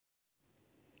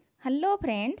Hello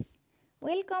friends,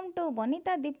 welcome to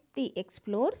Banita Deepti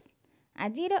explores.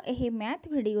 आजिर एही math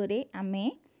video रे आमे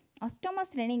अष्टम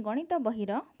श्रेणी गणित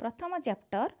बहिर प्रथम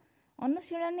चैप्टर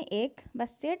अनुशीलनी 1 बा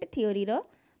सेट थियोरी रो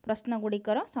प्रश्न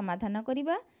गुड़िकर समाधान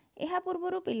करिबा। एहा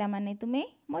पूर्वरु पिला माने तुमे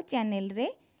मो चैनल रे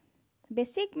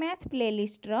बेसिक मैथ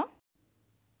प्लेलिस्ट रो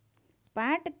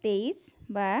पार्ट 23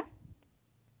 बा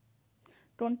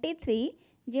 23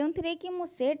 जो कि मु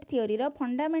सेट थियोरी रो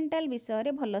फंडामेंटल विषय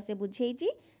रे भल से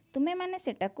बुझेइची। तुमे माने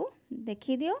सेटाकू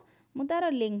देखि दियो। मु तार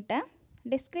लिंकटा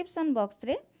डिस्क्रिप्शन बॉक्स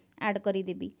रे ऐड करी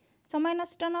देबी। समय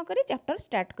नष्ट न करी चैप्टर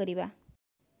स्टार्ट करिबा।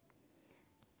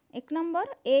 एक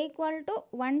नंबर a इक्वल टू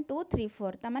 1 2 3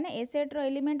 4 ता माने ए सेट रो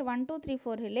एलिमेंट 1 2 3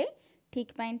 4 हेले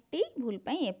ठीक पाई टी भूल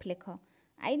पाई एफ लिख।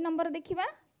 आई नंबर देखिबा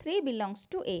 3 बिलोंग्स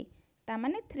टू a ता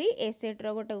माने 3 ए सेट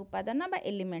रो गोटे उपादान बा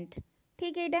एलिमेंट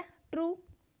ठीक एटा ट्रू।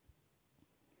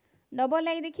 डबल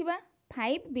आई देखिबा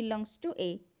 5 बिलोंग्स टू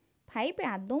a 5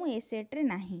 आदौ ए सेट रे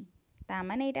नाही ता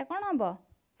माने एटा कोन हबो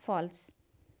फॉल्स।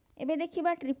 एबे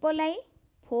देखिबा triple I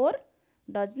 4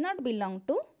 does not belong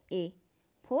to a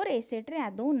 4 A set रे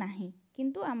आदौ नाही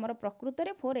किंतु हमर प्रकृत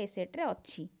रे 4 ए सेट रे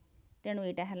अछि तेनु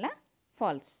एटा हला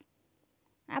फॉल्स।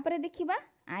 आपरे देखिबा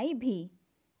आई भी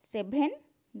 7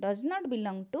 does not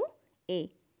belong to a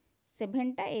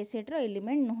 7 टा ए सेट रो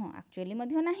एलिमेंट नुह एक्चुअली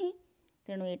मध्य नाही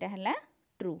तेनु एटा हला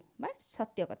ट्रू बा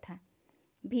सत्य कथा।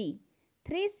 भी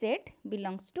 3 सेट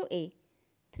बिलोंग्स टू a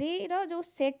 3 रो जो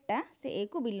सेट टा से a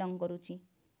को बिलोंग करूची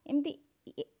एमती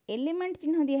एलिमेंट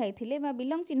चिन्ह दिया हैथिले बा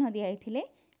बिलोंग चिन्ह दिया हैथिले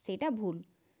सेटा भूल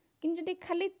किंतु जदि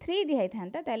खाली 3 दिया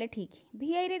हैथांता ताले ठीक।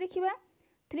 vi रे देखिबा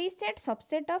 3 सेट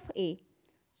सबसेट ऑफ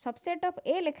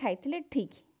a लिखा हैथिले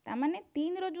ठीक ता माने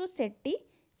 3 रो जो सेट टी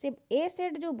से a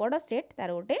सेट जो बड़ सेट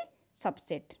तार गोटे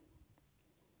सबसेट।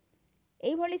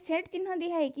 एई भली सेट चिन्ह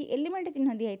दिया है कि एलिमेंट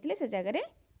चिन्ह दिया हैथिले से जगह रे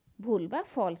भूल बा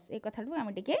फॉल्स ए कथाटू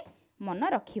आमे टिके मन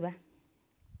रखिबा।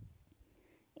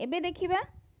 एबे देखिबा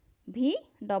v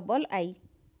double I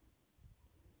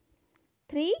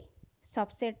 3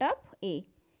 subset of a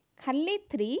खाली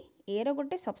 3 a रो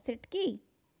गोटे सबसेट की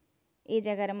ए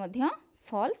जगह रे मध्य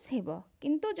फॉल्स हेबो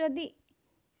किंतु जदि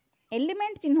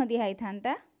एलिमेंट चिन्ह दिया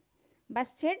हैथांता बा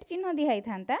सेट चिन्ह दिया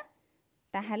हैथांता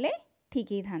ताहाले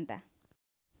ठीक ही थांता।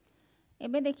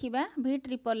 एबे देखिबा v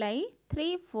triple I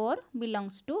 3 4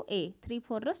 belongs to a 3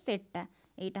 4 row set टा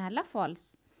एटा हला false.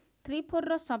 3 4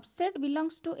 row subset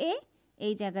belongs to a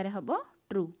ए जगह रे हबो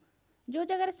ट्रू। जो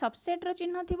जगह रे सबसेट रो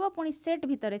चिन्ह थिबो पुनी सेट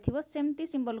भितरे थिबो सेमती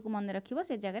सिंबल को मन रखिबो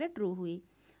से जगह रे ट्रू हुई।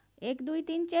 1 2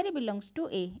 3 4 बिलोंग्स टू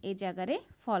a ए जगह रे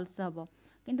फॉल्स हबो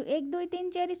किंतु 1 2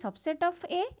 3 4 सबसेट ऑफ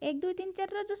a 1 2 3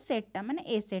 4 रो जो सेट टा माने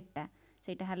a सेट टा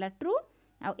सेटा हला ट्रू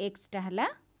आ x टा हला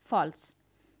फॉल्स।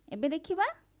 एबे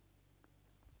देखिबा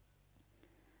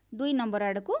 2 नंबर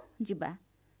आड़ को जिबा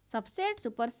subset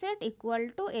superset equal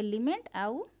to element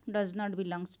आउ डज नॉट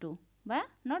बिलोंग्स टू बा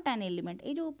नॉट एन एलिमेंट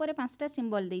ए जो ऊपर 5टा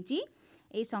सिंबल देची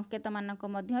ए संकेत मानक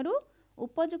मध्यरु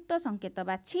उपयुक्त संकेत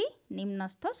बाछि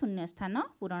निम्नस्थ शून्य स्थान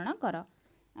पूरण कर।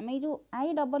 आमे जो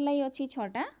आई डबल आई अछि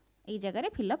 6टा ए जगह रे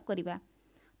फिल अप करिबा।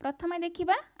 प्रथमे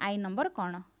देखिबा आई number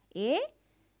cone a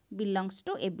belongs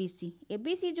to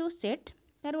abc जो सेट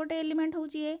तार गोटे एलिमेंट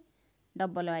होची A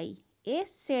double I A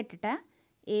set टा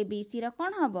abc रो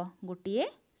कोन हबो गोटिए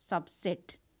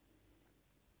सबसेट।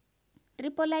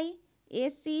 ट्रिपल आई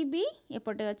acb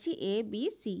एपटे अछि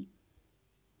abc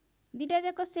दिटा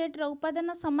जाक सेट रो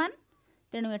उपादान समान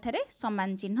तेणु एठारे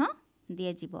समान चिन्ह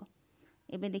दिया जिवो।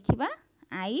 एबे देखिबा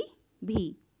आई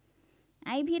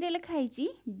भी रे लिखा हैची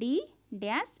d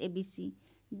डैश abc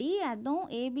d आदौ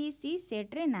abc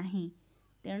सेट रे नाही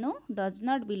तेणु डज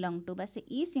नॉट बिलोंग टू बा से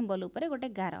ई सिंबल ऊपर गोटे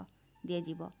गार दिया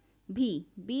जिवो। v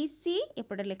bc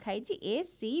एपटे लिखा हैची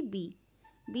acb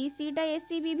bc टा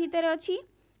acb भितर अछि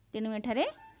तेणु एठारे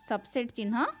सबसेट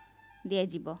चिन्ह दिया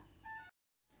जिवो।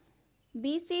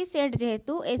 bc सेट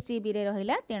जेहेतु acb रे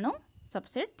रहिला तेणु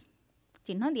सबसेट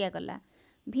चिन्ह दिया गला।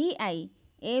 vi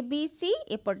abc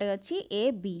एपटे अछि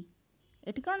ab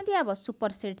एठी कोन दियाबो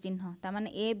सुपरसेट चिन्ह ता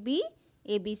माने ab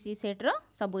abc सेट रो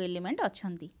सब एलिमेंट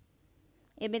अछंती।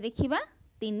 एबे देखिबा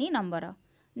 3 नंबर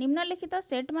निम्नलिखित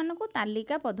सेट मानको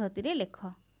तालिका पद्धति रे लेख।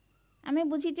 आमे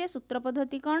बुझीजे सूत्र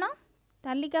पद्धति कोन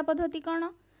तालिका पद्धति कोन।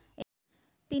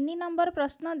 3 नंबर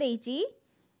प्रश्न देइची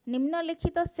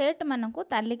निम्नलिखित सेट मानको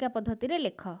तालिका पद्धति रे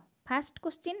लेख। First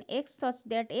question x such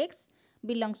that x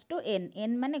belongs to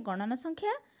n माने गणन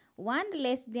संख्या 1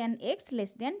 less than x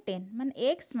less than 10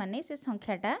 माने x माने से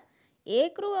संख्याटा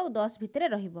 1 रु आ 10 भितरे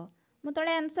रहिबो। मु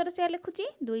तळे आंसर से लिखुची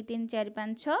 2 3 4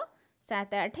 5 6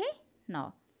 7 8 9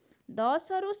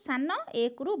 10 रु सान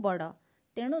 1 रु बड़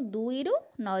तेणु 2 रु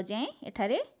 9 जाए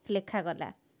एठारे लेखा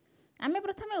गला। आमे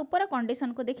प्रथमे ऊपर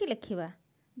कंडीशन को देखि लिखिबा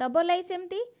डबल आई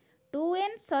सेमती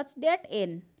 2n such that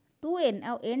n 2n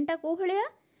आउ n टा को भलिया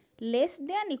less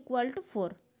than equal to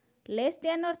 4 less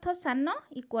than अर्थ सान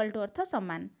इक्वल टू अर्थ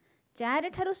समान 4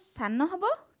 ठारू सान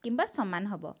हबो किंबा समान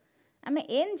हबो आमे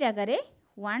n जगार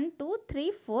 1 2 3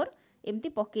 4 एमती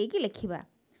पकेकी लिखिबा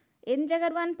n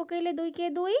जगार 1 पकेले 2 के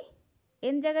 2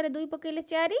 n जगार 2 पकेले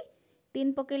 4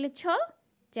 3 पकेले 6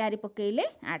 4 पकेले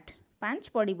 8 5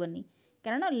 पड़िबनी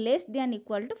कारण लेस देन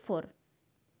इक्वल टू 4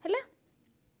 हैला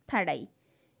third I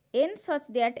n such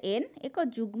that n एक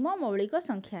जुग्म मौलिक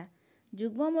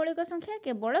संख्या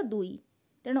केवल 2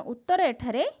 तेणु उत्तर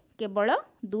एठारे केवल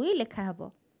 2 लिखा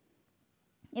हबो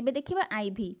एबे देखिबा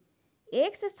IV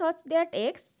x such that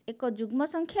x एक जुग्म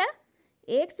संख्या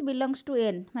x बिलोंग्स टू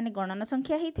n माने गणन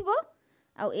संख्या हेथिबो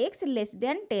आउ x लेस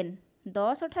देन 10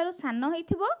 10 ठारू सान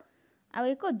हेथिबो आउ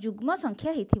एक जुग्म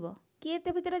संख्या हेथिबो कि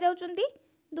एते भितर जाउचंती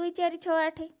 2 4 6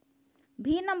 8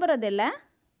 v नंबर देला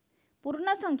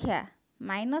पूर्ण संख्या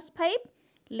 -5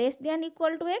 less than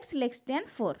equal to x less than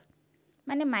 4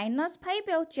 माने -5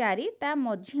 आउ 4 ता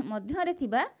मध्य रे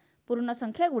थिबा पूर्ण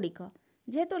संख्या गुड़िक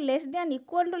जेहेतु लेस देन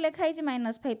इक्वल टू लेखा है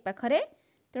 -5 पाखरे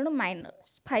तेणु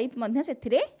 -5 मध्य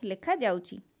सेथिरे लेखा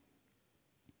जाउची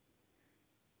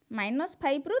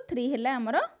 -5 रु 3 हैला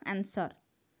हमर आंसर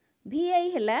VI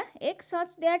हैला x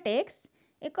सच दैट x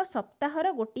एक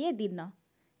सप्ताहर गोटे दिन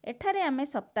एठारे आमे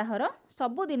सप्ताहर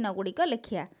सबु दिन गुड़िक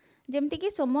लेखिया जेमती कि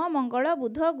सोम मंगल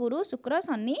बुध गुरु शुक्र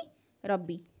शनि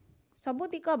रवि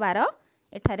सबुतिक बार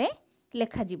एठारे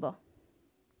लेखा जिवो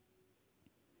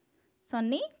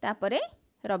शनि तापरे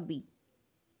रवि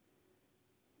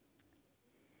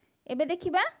एबे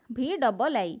देखिबा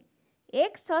VII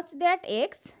x such that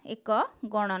x एक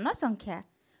गणन संख्या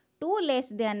 2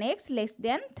 less than x less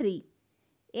than 3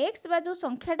 x बाजू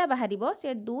संख्याटा बाहरिबो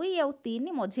से 2 आउ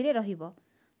 3 मझिरे रहिबो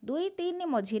 2 3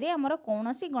 मझिरे हमर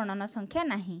कोनोसी गणन संख्या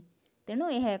नाही तेणु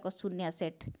यह एक शून्य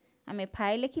सेट आमे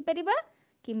फाइ लिखि परिबा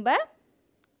किंबा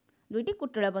दुईटी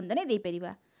कुटिल बंधनी दे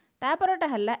परिबा तापरटा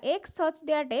हल्ला x such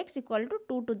that x equal to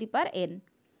 2 to the power n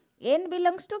n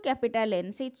belongs to capital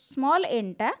n से स्मॉल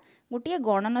n टा गोटे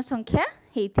गणन संख्या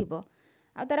हेथिबो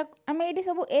आ तार आमे एठी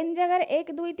सब n जगह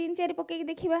 1 2 3 4 पके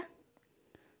देखिबा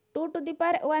 2 to the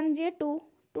power 1 J 2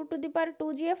 2 to the power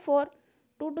 2 J 4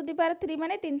 2 to the power 3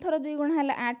 माने 3 थर 2 गुण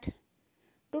हला 8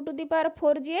 2 to the power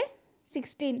 4 J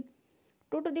 16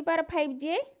 2 to the power 5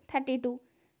 जे 32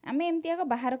 आमे एमती आको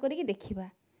बाहर करिक देखिबा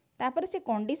तापर से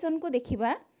कंडीशन को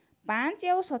देखिबा 5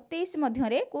 आउ 27 मध्य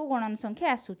रे को गणन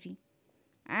संख्या आसुची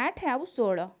 8 आउ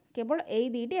 16 केवल एई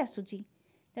दुईटी आसुची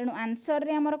तेणु आंसर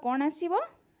रे हमर कोन आसीबो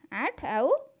 8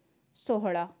 आउ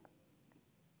 16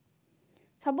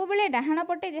 सब बेले डाहाण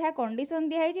पटे जहाँ कंडीशन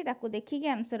दिया है ताकू देखिक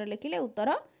आंसर लिखिले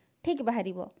उत्तर ठीक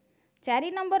बाहरिबो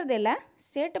 4 नंबर देला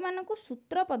सेट मानकु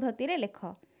सूत्र पद्धति रे लेख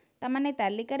तामाने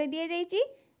तालिका रे दिए जाइची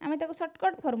आमे ताको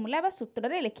शॉर्टकट फार्मूला बा सूत्र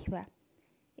रे लेखिबा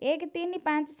 1 3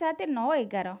 5 7 9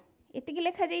 11 एतिकी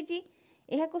लेखा जाइची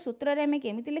एहा को सूत्र रे आमे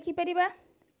केमिति लिखि परिबा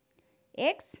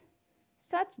x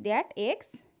सच दैट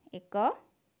x एक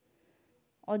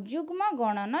अजुग्म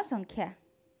गणन संख्या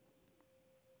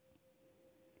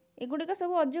एगुड़िक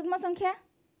सब अजुग्म संख्या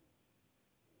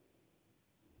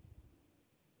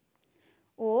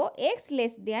ओ x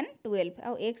लेस देन 12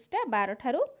 आउ x टा 12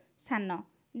 ठारू सान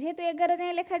जेहेतु 11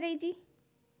 जाए लेखा जाइची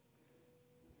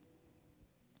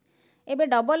एबे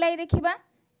डबल आई देखिबा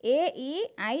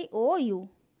AEIOU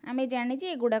आमे जानिची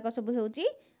एगुड़ाक सब हेउची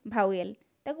भावेल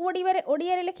ताकू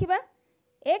ओडिया रे लिखिबा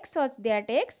x सच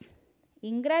दैट x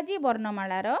इंग्राजी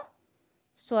वर्णमालार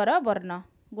स्वर वर्ण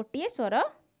गोटे स्वर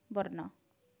वर्ण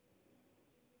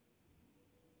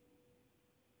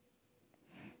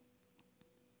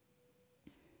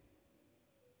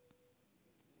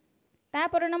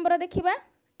तापर नंबर देखिबा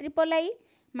ट्रिपल आई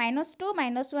 -2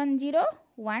 -1 0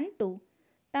 1 2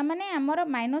 तामाने आमर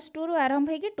 -2 रु आरंभ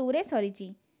होगी 2 रे सरीची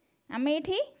आमे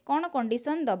एठी कोन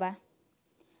कंडीशन दबा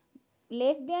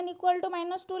लेस देन इक्वल टू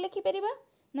 -2 लिखि परिबा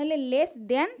नले लेस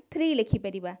देन 3 लिखि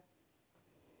परिबा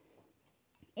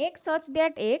x सच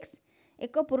दैट x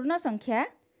एक पूर्ण संख्या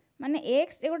माने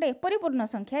x गोटे एपरी पूर्ण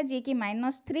संख्या जे कि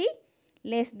 -3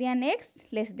 less than x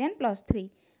less than +3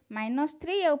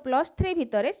 -3 और +3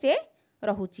 भितरे से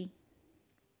रहुची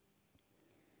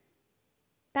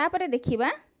तापरे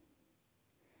देखिबा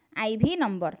IV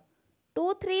नंबर 2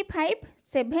 3 5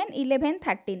 7 11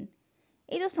 13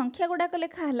 ये जो संख्या गुड़ाक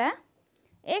लेखा हला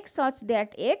x सच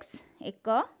दैट x एक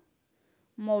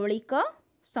मौलिक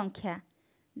संख्या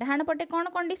डाहाण पटे कौन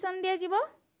कंडीशन दिया जिवो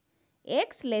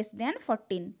x लेस देन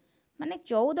 14 माने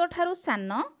 14 ठारू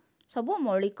सान सबु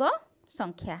मौलिक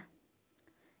संख्या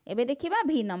एबे देखिबा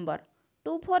V नंबर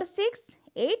 2 4 6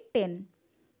 8 10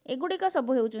 एगुड़िक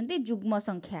सब हेउचंती जुग्म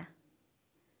संख्या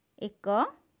एक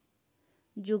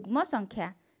जुग्म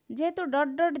संख्या जेहेतु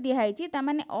डट डट दिखाई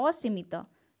तामाने असीमित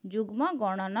जुग्म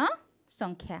गणन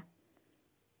संख्या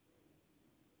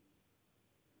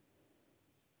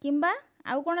किंबा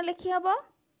आउ कौन लिखि hub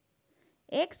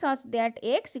x such that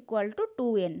x equal to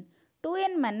 2n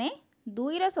 2n माने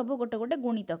दुई रो सब गोटे गोटे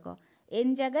गुणितक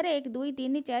n जगार 1 2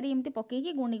 3 4 एमती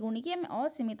पकईकी गुणी गुणी की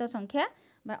असीमित संख्या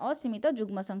बा असीमित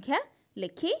जुग्म संख्या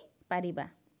लिखि पारिबा।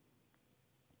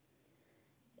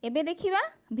 एबे देखिबा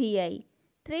vi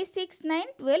 3 6 9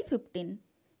 12 15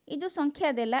 ये जो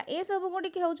संख्या देला ए सब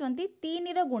गुडी होउचंती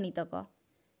 3 रो गुणितक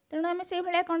तेणु आम से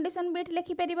भलिया कंडीशन बिट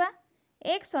लिखि परिबा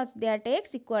x such that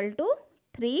x equal to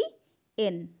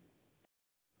 3n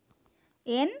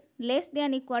n less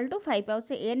than equal to 5 आउ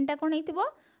से n टा कोन हेतिबो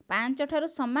 5 ठारू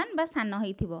समान बा सान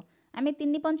हेतिबो आमे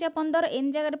 3 5 15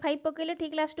 n जगह 5 पकेले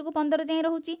ठीक लास्ट को 15 जाई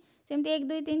रहउची सेमती 1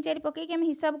 2 3 4 पके के हम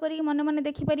हिसाब करी मन मन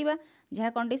देखि परिबा जहा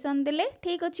कंडीशन देले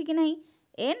ठीक अछि कि नहीं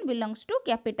n belongs to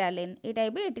capital n एटा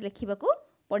भी एटी लिखिबा को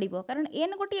पड़िबो कारण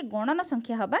n गोटी गणन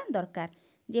संख्या हबा दरकार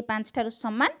जे 5 ठारू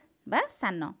समान बा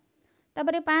सान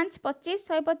तापरे 5 25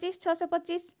 125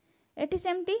 625 एटी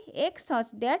सेमती x such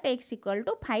that x equal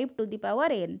to 5 to the power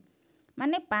n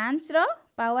माने 5 रो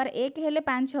पावर 1 हेले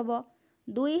 5 हबो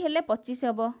 2 हेले 25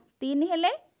 हबो 3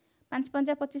 हेले 5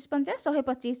 5 25 5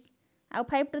 125 आउ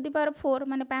 5 to the power 4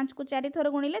 माने 5 को 4 थर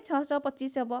गुणिले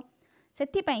 625 हबो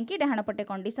सेथि पई कि डाहण पटे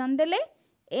कंडीशन देले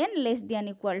n less than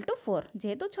equal to 4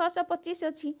 जेहेतु 625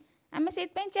 अछि आमे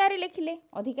सेत पई 4 लिखिले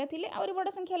अधिका थिले आउरी बड़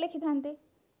संख्या लिखि थांते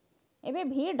एबे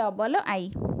v double i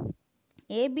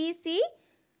a b c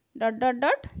dot dot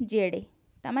dot Z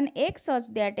तामान x such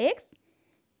that x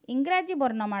इंग्राजी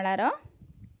वर्णमालार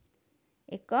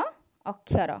एक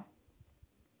अक्षर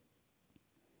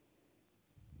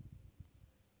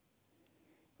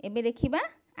एबे देखिबा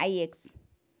ix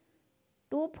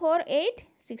 2 4 8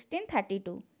 16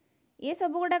 32 ये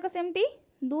सब गुड़ाक सेमती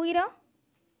 2 रो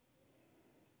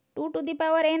 2 टू दी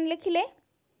पावर n लिखिले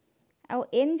आउ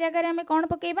n जगह आमे कौन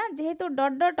पकेबा जेहेतु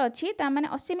डट डट अछि ता माने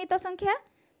असीमित संख्या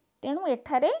तेणु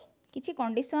एठारे किछि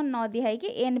कंडीशन न दिहाई कि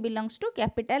n belongs to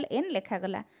capital n लेखा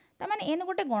गला ता माने n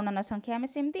गोटे गणन संख्या आमे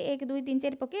सेमती 1 2 3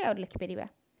 4 पके और लिखि परिबा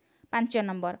 5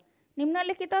 नंबर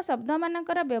निम्नलिखित शब्द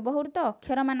मानकर व्यवहृत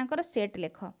अक्षर मानकर सेट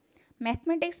लेख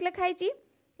मैथमेटिक्स लेखाई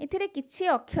इथिरे किछि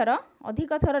अक्षर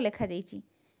अधिक थर लेखा जाइछि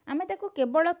आमे ताको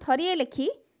केवल थरिए लिखि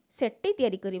सेटटी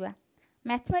तयारी करिबा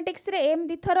मैथमेटिक्स रे m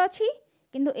दि थर अछि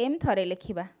किंतु m थरे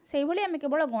लिखिबा सेहि भली आमे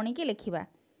केवल गणिकी लिखिबा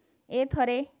a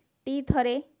थरे t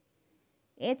थरे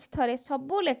h थरे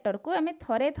सबु लेटर को आमे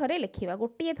थरे थरे लिखिबा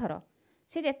गोटिए थर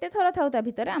से जेते थर थाउ ता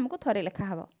भितर हमको थरे लेखा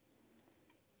हबो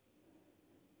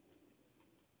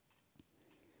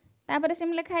तापर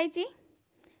सेम लेखा आइछि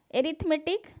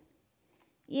एरिथमेटिक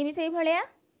ये भी सही भलिया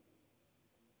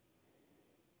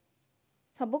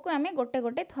सबु को आमे गोटे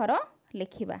गोटे थर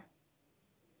लिखिबा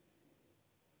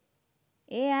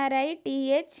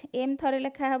ARITH m थरे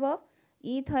लेखा हबो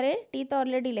ई थरे टी तो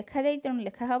ऑलरेडी लेखा जाई तेणु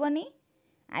लेखा हबनी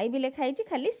आई भी लेखा आइछि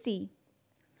खाली सी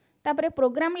तापरे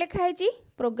प्रोग्राम लेखा आइछि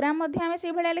प्रोग्राम मध्य आमे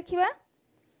से भलिया लिखिबा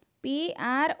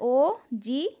PROGR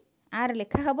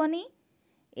लेखा हबनी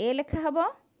ए लेखा हबो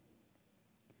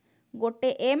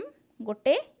गोटे m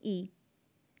गोटे ई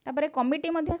तापरे कमिटी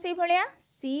मध्य से भलिया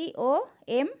COMI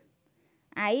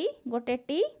गोटे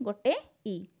टी गोटे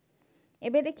ई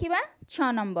एबे देखिबा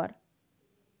 6 नंबर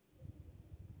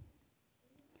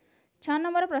 6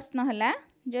 नंबर प्रश्न हला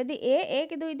जदि a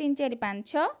 1 2 3 4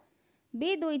 5 6 b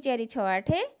 2 4 6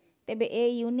 8 तेबे a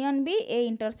union b a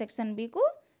intersection b को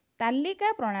तालिका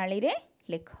प्रणाली रे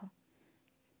लेख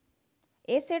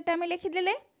a सेट आमे लिखि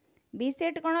देले b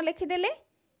सेट कोन लिखि देले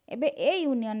एबे a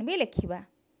union b लिखिबा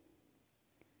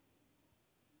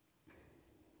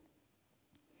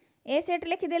A set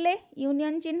लिखिदेले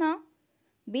union चिन्ह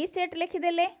बी सेट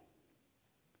लिखिदेले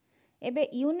एबे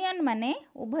यूनियन माने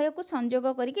उभय को संयोग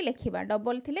करके लिखिबा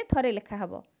डबल थिले थरे लेखा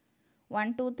हबो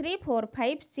 1 2 3 4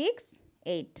 5 6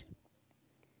 8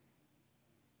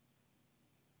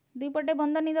 दुई पटे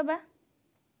बंधनी दबा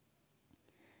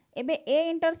एबे ए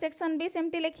इंटरसेक्शन बी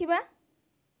सेमती लिखिबा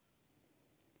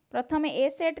प्रथमे ए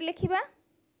सेट लिखिबा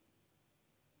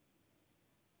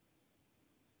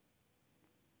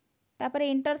तापर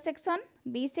इंटरसेक्शन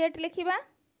बी सेट लिखिबा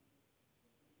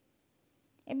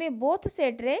एबे बोथ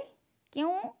सेट रे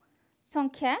क्यों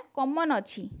संख्या कॉमन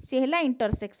अछि से हला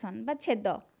इंटरसेक्शन बा छेद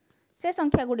से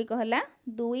संख्या गुडी को हला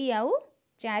 2 आउ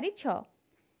 4 6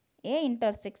 ए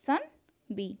इंटरसेक्शन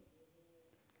बी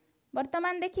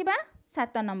वर्तमान देखिबा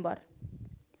 7 नंबर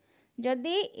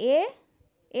जदि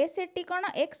ए set T cone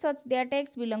x such that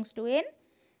x belongs to n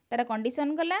तार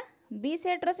कंडीशन गला बी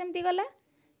सेट रो सेमती गला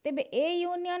तेबे ए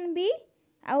यूनियन बी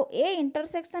आउ ए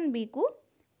इंटरसेक्शन बी को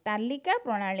तालिका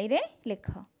प्रणाली रे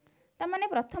लेख। तमाने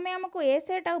प्रथमे आमको ए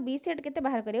सेट आउ बी सेट केते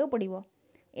बाहर करियो पड़िबो।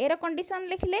 ए रो condition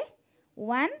लिखिले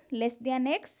 1 less than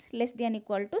x less than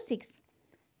equal to 6।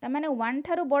 तमाने 1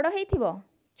 ठारू बड़ हेइथिबो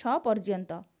 6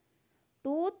 पर्यंत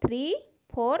 2 3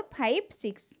 4 5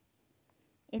 6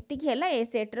 एतिकी हैला ए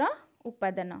सेट रो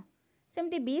उपादान।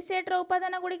 सेमती बी सेट रो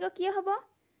उपादान गुड़िक किए हम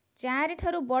 4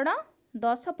 ठारू बड़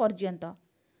 10 पर्यंत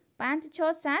 5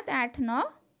 6 7 8 9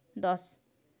 10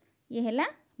 ये हैला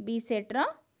बी सेट रो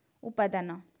उपादान।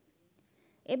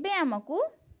 एबे आमको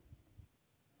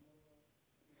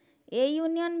A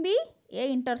union B A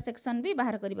intersection भी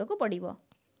बाहर करने को पड़िबो।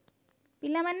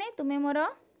 पिला माने तुमे मोर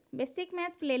बेसिक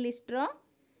मैथ प्लेलिस्ट रो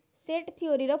सेट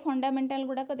थ्योरी रो फंडामेंटल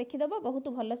गुड़ाक देखिदेव बहुत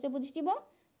भल से बुझीजिवो।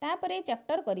 तापर ए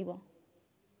चैप्टर करिवो।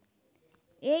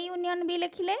 ए यूनियन बी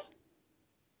लिखिले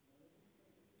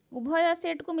उभय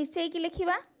सेट को मिसेकी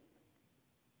लिखिबा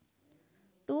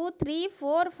 2 3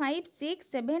 4 5 6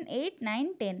 7 8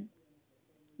 9 10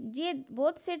 जे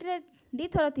बोथ सेट रे दी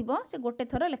थर थिबो से गोटे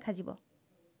थर लेखा जिवो।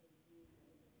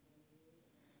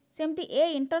 सेमती ए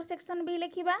इंटरसेक्शन भी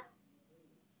लिखिबा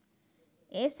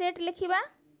ए सेट लिखिबा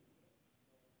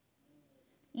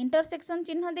इंटरसेक्शन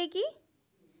चिन्ह देकी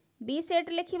बी सेट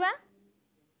लिखिबा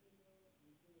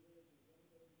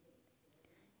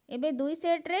एबे दुई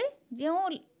सेट रे जो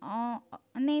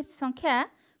अने संख्या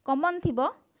कॉमन थिबो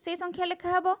से संख्या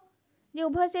लेखा हबो जे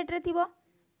उभय सेट रे थिबो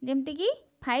जेमती कि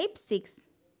 5 6।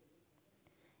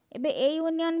 एबे A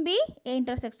union B A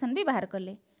intersection भी बाहर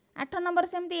कले। 8 नंबर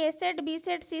सेमती ए सेट बी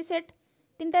सेट सी सेट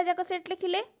तीनटा जाक सेट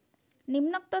लिखिले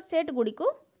निम्नोक्त सेट गुड़ी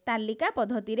को तालिका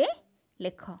पद्धति रे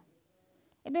लेख।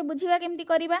 एबे बुझिबा केमती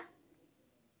करिबा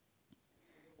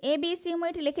ए बी सी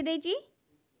मुझे लिखि देइची।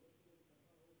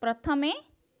 प्रथमे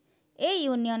ए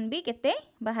यूनियन बी केते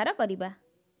बाहर करिबा।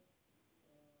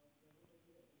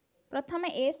 प्रथमे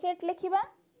ए सेट लिखिबा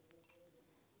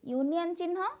यूनियन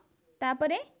चिन्ह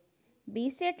तापरे बी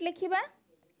सेट लिखिबा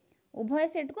उभय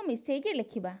सेट को मिसेकी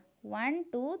लिखिबा 1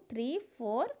 2 3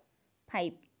 4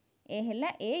 5 ए हैला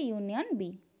ए यूनियन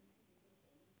बी।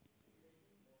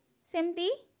 सेमती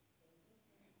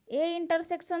A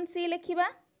intersection C लिखिबा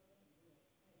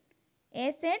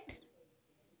A set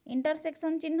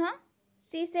intersection चिन्ह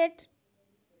सी set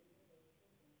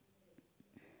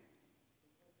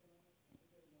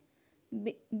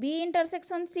B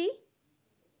intersection C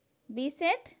B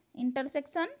set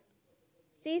intersection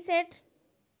C set.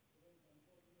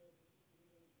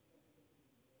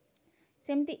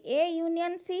 सेमती A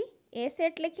union C A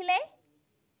set लिखिले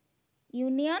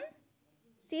union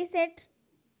C set.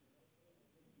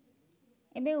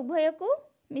 एबे उभय को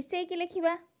मिसेकी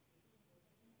लिखिबा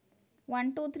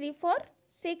 1 2 3 4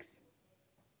 6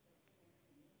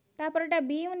 तापरटा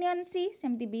बी यूनियन सी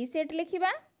सेमती B set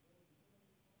लिखिबा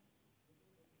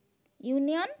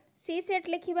union C set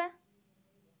लिखिबा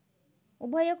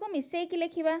उभय को मिसेकी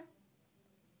लिखिबा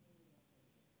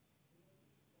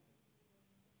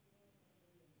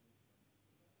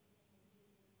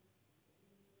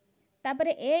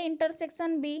तापरे A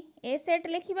intersection B A set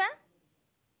लिखिबा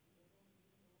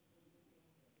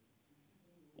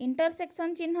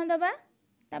intersection चिन्ह दबा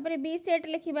तापरे बी सेट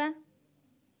लिखिबा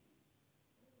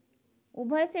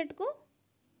उभय सेट को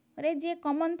रे जे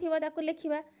कॉमन थिबो ताकू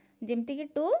लिखिबा जेमती कि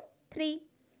 2 3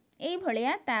 एई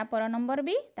भलिया तापर नंबर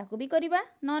भी ताकू भी करिबा।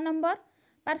 9 नंबर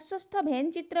पार्श्वस्थ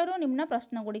भेन चित्र रु निम्न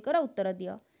प्रश्न गुड़िकर उत्तर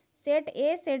दियो।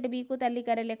 सेट बी को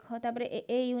तालिका रे लेख तापर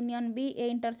A union B A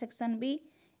intersection B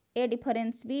A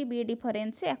difference B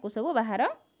difference याकू सब बाहर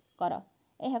कर।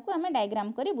 एहाकू आमे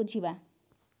डायग्राम करी बुझिबा।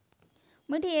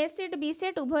 मुठी ए सेट बी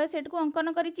सेट उभय सेट को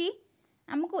अंकन करिछि।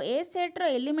 हमको ए सेट रो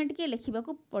एलिमेंट के लिखिबा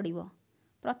को पड़िबो।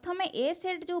 प्रथमे ए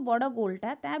सेट जो बड़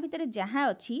गोलटा ता भितर जहाँ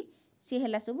अच्छी सी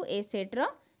है सब ए सेट रो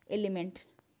एलिमेंट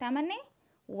ता माने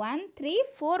 1 3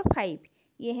 4 5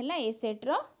 ये है ए सेट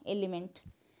रो एलिमेंट।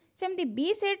 सेमती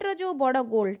बी सेट रो जो बड़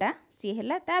गोलटा सी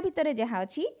है ता भितर जहाँ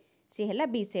अच्छी सी है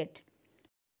बी सेट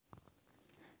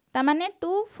ता माने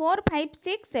 2 4 5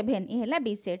 6 7 ये है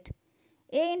बी सेट।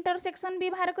 ए इंटरसेक्शन भी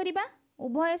बाहर करिबा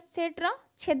उभय सेट रो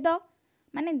छेद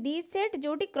माने दी सेट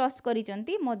जोटी क्रॉस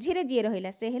करिसंती मझिरे जे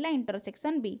रहिला से हैला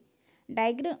इंटरसेक्शन बी।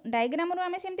 डायग्राम रो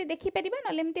आमे सेमती देखि परिबा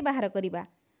नले एमती बाहर करिबा।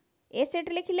 ए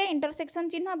सेट लिखिले इंटरसेक्शन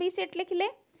चिन्ह बी सेट लिखिले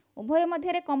उभय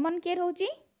मध्य रे कॉमन के रहउची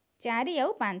 4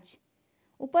 आउ 5।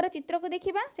 ऊपर चित्र को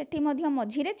देखिबा सेठी मध्य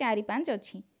मझिरे 4 5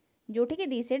 अछि जोठी के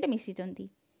दी सेट मिसिचंती।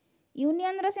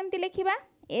 यूनियन रो सेमती लिखिबा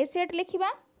ए सेट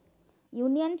लिखिबा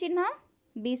यूनियन चिन्ह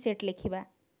बी सेट लिखिबा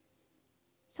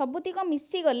सबुतिक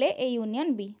मिसी गले ए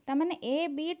यूनियन बी ता माने ए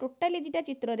बी टोटाली जिटा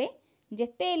चित्र रे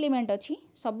जेते एलिमेंट अछि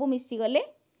सबु मिसी गले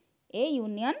ए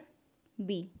यूनियन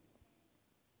बी।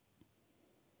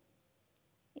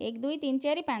 1 2 3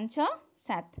 4 5 6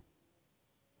 7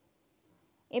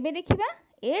 एबे देखिबा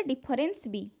ए डिफरेंस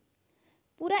बी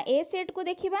पूरा ए सेट को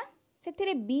देखिबा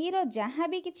से बी रो जहाँ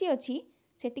भी किसी अच्छी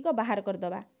सेतिक बाहर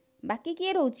करदबा बाकी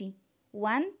किए रोची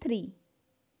 1 3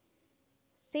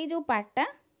 से जो पार्टा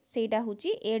सेटा होची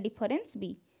ए डिफरेंस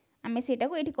बी आमे सेटा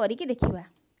को एठी करिकी देखिबा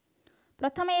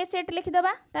प्रथम ए सेट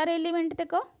लिखिदबा तार एलिमेंट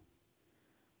देख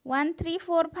 1 3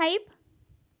 4 5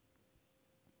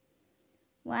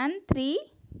 1 3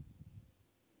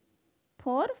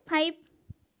 4 5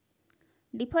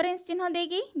 डिफरेंस चिन्ह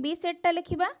देगी बी सेटा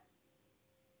लिखिबा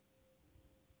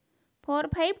 4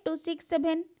 5 2 6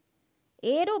 7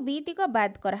 ए रो बी तिक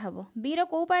बाद कराहब बी रो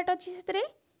को पार्ट अच्छी से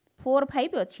 4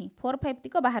 5 अच्छी 4 5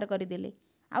 तिक बाहर करदेले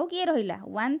आउ किए रहिला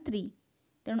 1 3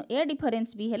 तेणु ए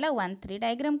डिफरेंस बी है 1 3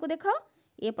 डायग्राम को देख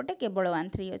एपटे केवल 1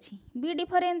 3 अच्छी बी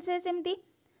डिफरेंस सेमती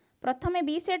प्रथमे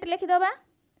बी सेट लिखिदबा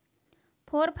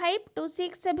 4 5 2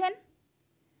 6 7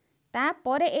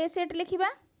 तापर ए सेट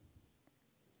लिखिबा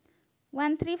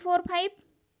 1 3 4 5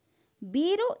 बी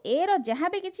रो ए रो जहाँ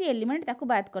भी किसी एलिमेंट ताकू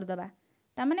बाद करदबा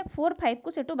तामाने 4 5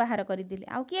 को सेटू बाहर करदेले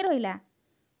आउ किए रहिला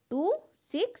 2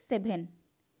 6 7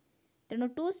 तेणु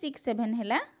 2 6 7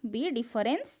 है बी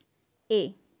डिफरेंस ए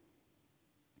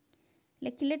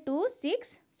लिखिले 2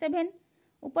 6 7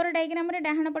 ऊपर डायग्राम रे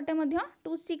डाहाण पटे मध्य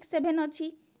 2 6 7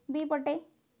 अच्छी बी पटे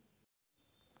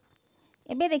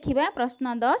एबे देखिबा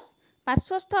प्रश्न 10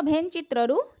 पार्श्वस्थ भेन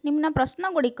चित्रु निम्न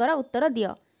प्रश्न गुड़िकर उत्तर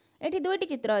दियो एठी दुईटी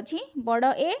चित्र अच्छी बड़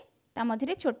ए ता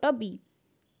मझिरे छोट बी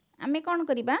आमे कौन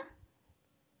करिबा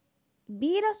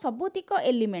बी रो सबुतिक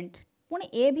एलिमेंट पुणी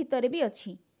ए भितर भी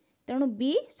अच्छी तेणु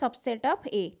B subset of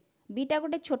A beta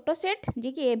गोटे छोट सेट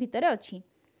जी कि ए भितर अच्छी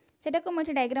सेटा को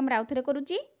मुझे डायग्राम रे आउथरे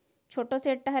करूची छोट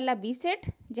सेटटा है बी सेट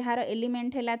जार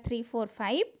एलिमेंट है 3 4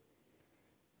 5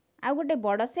 आउ गोटे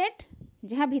बड़ सेट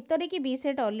जहाँ भितर कि बी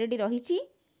सेट ऑलरेडी रही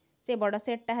से बड़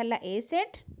सेटटा है ए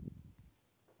सेट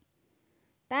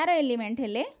तार एलिमेंट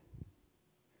हेले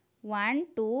 1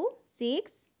 2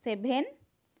 6 7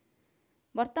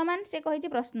 वर्तमान से कही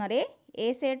प्रश्न रे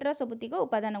ए सेट्र सबुतिक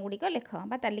उपादान गुड़िक लेख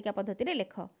बा तालिका पद्धति रे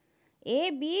लेख ए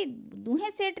बी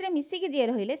दुहे सेट्रे मिसिकी जे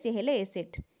रहिले से हेले ए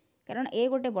सेट कारण ए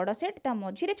गोटे बड़ सेट ता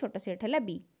मझिरे छोट सेट है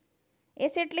बी ए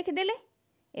सेट लिखिदेले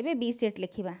एबे बी सेट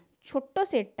लिखिबा छोट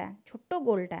सेटटा छोट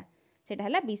गोलटा सेटा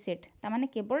है बी सेट ता माने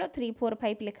केवल 3 4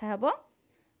 5 लिखा हबो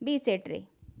बी सेट रे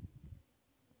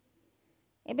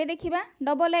एबे देखिबा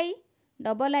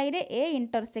डबल आई रे ए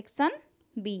इंटरसेक्शन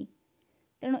बी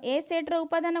तेणु ए सेट्र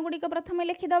उपादान गुड़िक प्रथम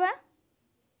लिखिदबा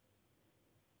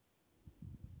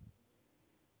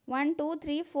 1 2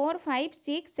 3 4 5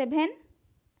 6 7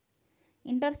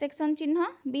 इंटरसेक्शन चिन्ह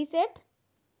बी सेट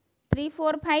 3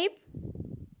 4 5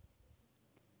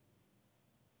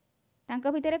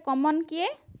 तांको भितर कॉमन किए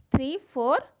 3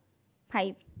 4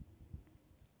 5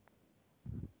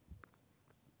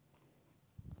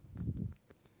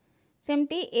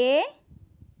 सेमती A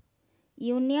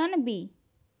union B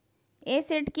A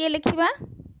set किए लिखिबा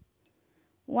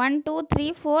 1 2 3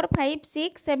 4 5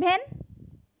 6 7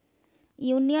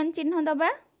 यूनियन चिन्ह दबा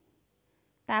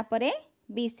तापरे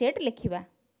बी सेट लिखिबा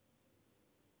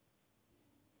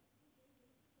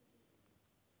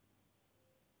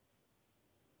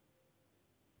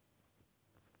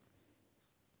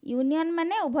यूनियन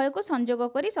माने उभय को संयोग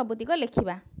करी सबुतिक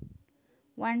लिखिबा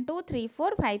 1 2 3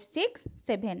 4 5 6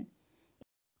 7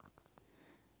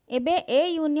 एबे ए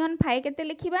यूनियन फाइ केते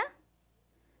लिखिबा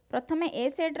प्रथमे ए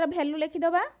सेट्र भैल्यू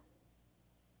लिखिदबा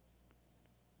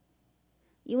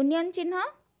यूनियन चिन्ह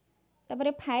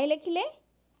तापरे फाइ लिखिले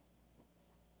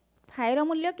फाइर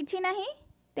मूल्य किछि नाही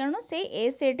तेणु से ए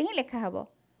सेट ही लिखा हबो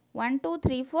 1 2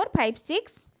 3 4 5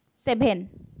 6 7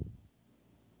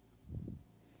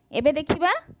 एबे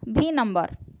देखिबा भी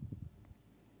नंबर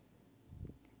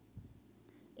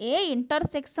ए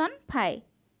इंटरसेक्शन फाइ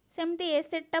सेमती ए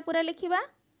सेटटा पूरा लिखिबा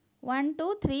 1 2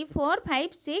 3 4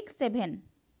 5 6 7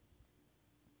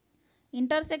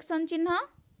 इंटरसेक्शन चिन्ह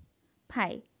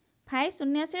फाइ फाइ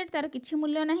शून्य सेट तार किछि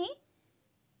मूल्य नाही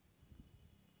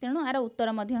तेणु आर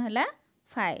उत्तर मध्य हला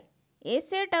फाइ ए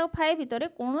सेट आ फाइ भितर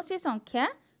कौनसी संख्या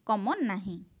कॉमन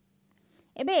नाही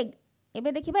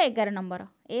एबे देखिबा 11 नंबर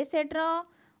ए सेट्र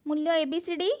मूल्य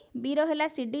एबीसीडी बी रहा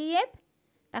सीडीएफ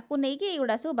ताकू नहीं कि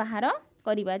एगुड़ा सब बाहर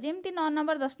करवा जमी 9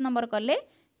 नंबर 10 नंबर कले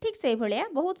ठीक से भाया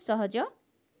बहुत सहज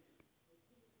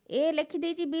ए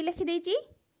लिखिदे बी लिखिदे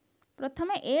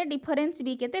प्रथम ए डिफरेंस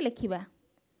बी केते लिखिबा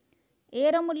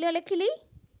ए रो मूल्य लिखिली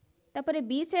तापर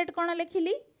बी सेट कौन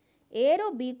लिखिली ए रो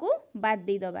बी को बाद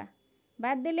दे दबा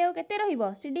बाद देले आ केते रहिबो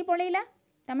सीडी पळैला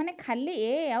ता माने खाली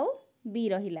ए आउ बी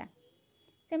रहिला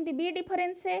सेमती बी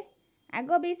डिफरेंस से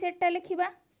आग B सेटटा लिखिबा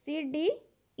C D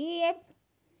E F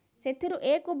सेथिरु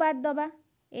ए को बाद दबा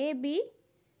A B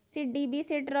C D B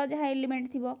सेट्र जहाँ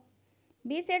एलिमेंट थी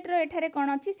बी सेट्र एठारे कौन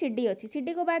अच्छी सी डी अच्छी सी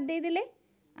डी को बाद देदेले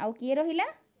आउ किए रहिला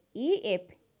ई एफ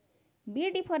बी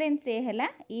डिफरेन्स ए है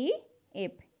ई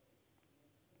एफ।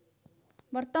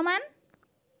 वर्तमान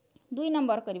 2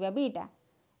 नंबर करवा beta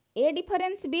A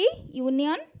difference B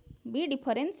union B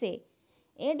difference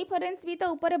A difference B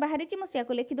तो ऊपर बाहरी मुझे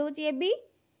को लिखिदे ए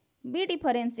बी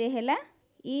डिफरेन्स ए है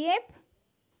E F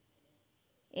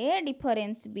A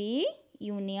difference B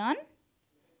union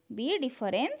B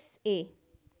difference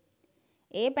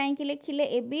ए पाई कि लिखिले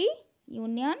A B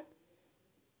union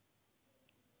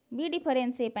B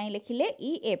difference A pi लिखिले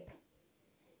E F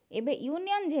एबे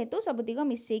union जेहेतु सब दिग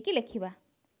मिसेकी लिखिबा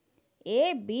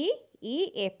ए बी ई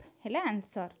एफ है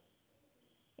आंसर।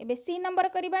 एबे सी नंबर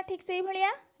करवा ठीक से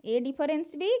भाया ए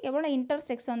डिफरेन्स बी केवल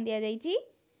इंटरसेक्शन दि जाइए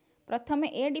प्रथम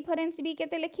ए डिफरेन्स बी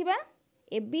केते लिखिबा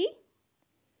ए बी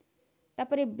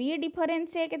तापरे बी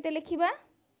डिफरेन्स ए केते लिखिबा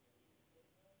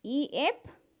ई एफ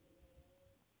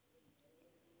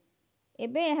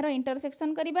एबे यार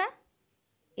इंटरसेक्शन करवा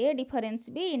ए difference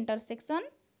B intersection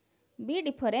B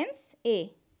difference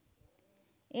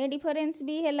ए डिफरेन्स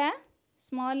बी है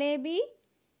small A B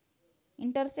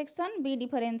intersection B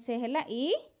difference ए है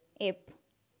ई एफ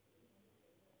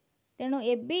तेणु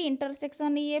A B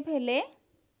intersection E F हेले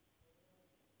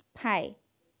फाइ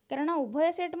कारण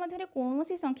उभय सेट मध्य कौन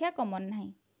संख्या कमन ना।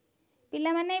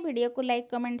 पिला माने वीडियो को लाइक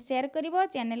कमेंट शेयर करिवो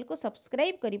चैनल को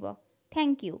सब्सक्राइब करिवो।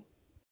 Thank you.